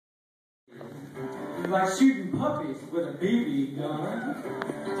like shooting puppies with a BB gun.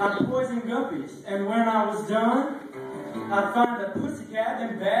 I poisoned guppies, and when I was done, I'd find a pussycat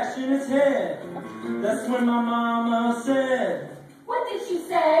and bash in its head. That's when my mama said, "What did she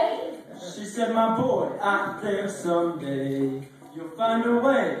say?" She said, "My boy, I think someday you'll find a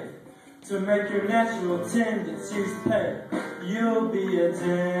way to make your natural tendencies pay. You'll be a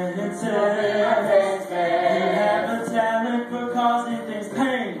dentist. You have a talent for causing things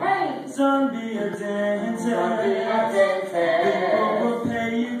pain. Son, be a dentist. People will pay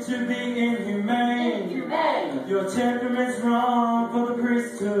you to be inhumane. Your temperament's wrong for the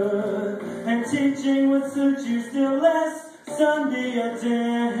priesthood, and teaching would suit you still less. Son, be a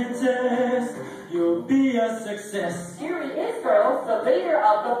dentist. You'll be a success." Here he is, girls, the leader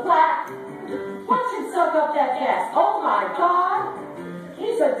of the pack. Watch him suck up that gas. Oh my God!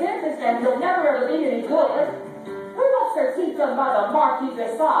 He's a dentist and he'll never ever be any good. Who wants their teeth done by the Marquis de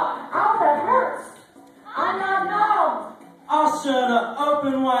Sade? Ow, that hurts. I'm not numb. I'll shut up,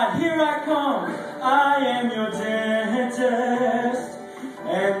 open wide, here I come. I am your dentist,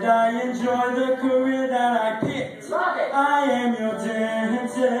 and I enjoy the career that I picked. Love it. I am your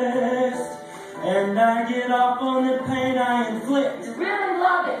dentist, and I get off on the pain I inflict. You really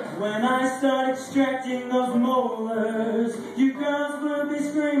love it. When I start extracting those molars, you girls will be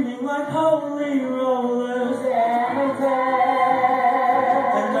screaming like holy rollers. Dentist.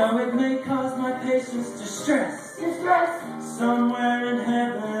 And though it may cause my patients distress, somewhere in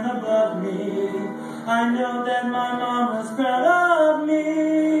heaven above me, I know that my mama's proud of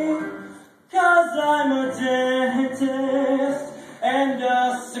me, 'cause I'm a dentist and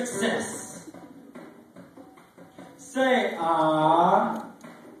a success. Say ah.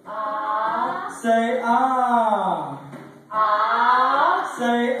 Ah. Say ah. Ah.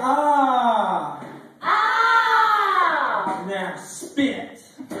 Say